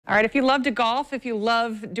All right, if you love to golf, if you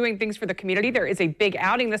love doing things for the community, there is a big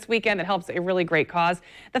outing this weekend that helps a really great cause.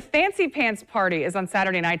 The Fancy Pants Party is on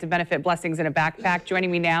Saturday night to benefit Blessings in a Backpack.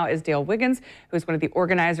 Joining me now is Dale Wiggins, who's one of the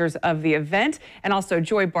organizers of the event, and also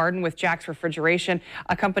Joy Bardin with Jax Refrigeration,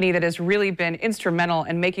 a company that has really been instrumental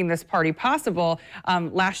in making this party possible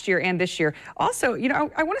last year and this year. Also, you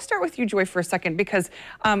know, I want to start with you, Joy, for a second, because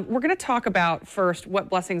we're going to talk about first what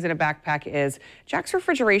Blessings in a Backpack is. Jax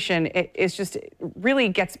Refrigeration is just really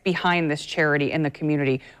gets behind this charity in the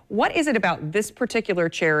community. What is it about this particular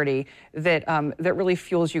charity that that really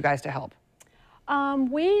fuels you guys to help?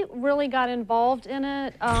 We really got involved in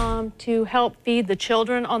it to help feed the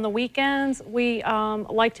children on the weekends. We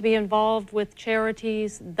like to be involved with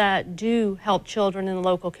charities that do help children in the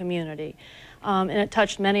local community. And it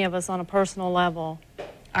touched many of us on a personal level.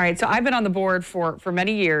 All right, so I've been on the board for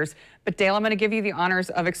many years, but Dale, I'm going to give you the honors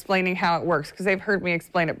of explaining how it works because they've heard me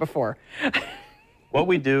explain it before. What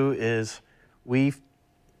we do is we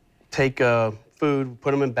take food,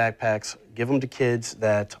 put them in backpacks, give them to kids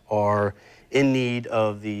that are in need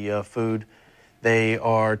of the food. They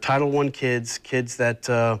are Title I kids, kids that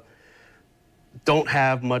don't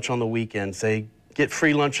have much on the weekends. They get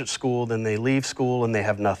free lunch at school, then they leave school and they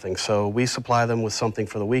have nothing. So we supply them with something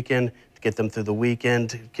for the weekend, get them through the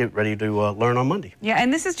weekend, get ready to learn on Monday. Yeah,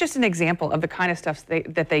 and this is just an example of the kind of stuff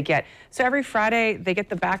that they get. So every Friday, they get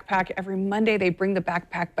the backpack. Every Monday, they bring the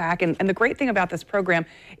backpack back. And the great thing about this program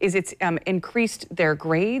is it's increased their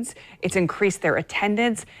grades, it's increased their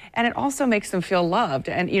attendance, and it also makes them feel loved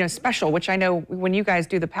and, you know, special, which I know when you guys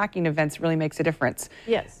do the packing events really makes a difference.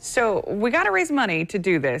 Yes. So we got to raise money to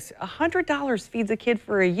do this. $100 feeds a kid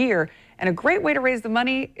for a year, and a great way to raise the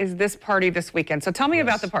money is this party this weekend. So tell me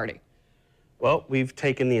about the party. Well, we've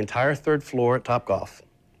taken the entire third floor at Topgolf.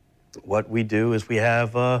 What we do is we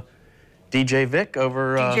have DJ Vic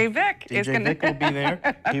over. DJ Vic Vic will be there.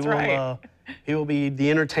 That's right. He will be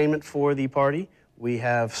the entertainment for the party. We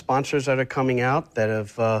have sponsors that are coming out that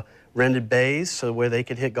have rented bays so where they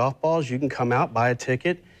could hit golf balls. You can come out, buy a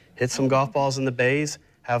ticket, hit some golf balls in the bays,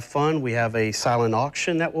 have fun. We have a silent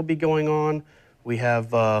auction that will be going on. We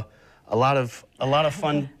have a lot of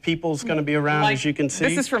fun people's going to be around, as you can see.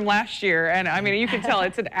 This is from last year, and I mean, you can tell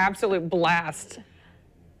it's an absolute blast.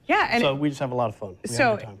 Yeah, and so we just have a lot of fun.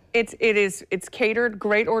 It's catered,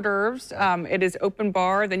 great hors d'oeuvres. It is open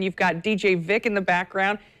bar. Then you've got DJ Vic in the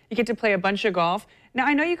background. You get to play a bunch of golf. Now,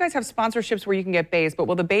 I know you guys have sponsorships where you can get bays, but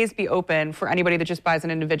will the bays be open for anybody that just buys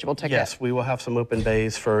an individual ticket? Yes, we will have some open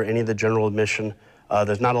bays for any of the general admission.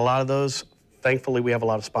 There's not a lot of those. Thankfully, we have a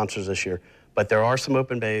lot of sponsors this year. But there are some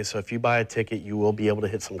open bays, so if you buy a ticket, you will be able to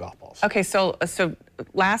hit some golf balls. Okay, so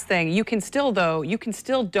last thing, you can still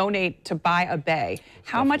donate to buy a bay.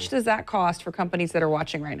 How much does that cost for companies that are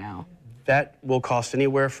watching right now? That will cost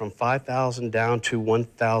anywhere from $5,000 down to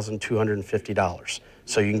 $1,250.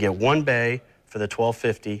 So you can get one bay for the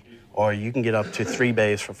 $1,250, or you can get up to 3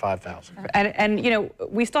 bays for $5,000. And you know,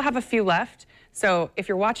 we still have a few left. So if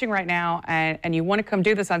you're watching right now and you want to come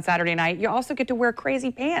do this on Saturday night, you also get to wear crazy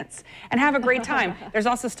pants and have a great time. There's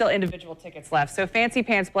also still individual tickets left. So Fancy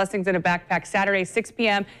Pants, Blessings in a Backpack, Saturday, 6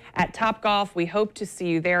 p.m. at Topgolf. We hope to see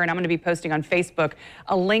you there. And I'm going to be posting on Facebook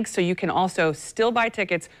a link so you can also still buy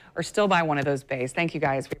tickets or still buy one of those bays. Thank you,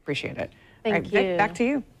 guys. We appreciate it. Thank you. Vic, back to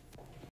you.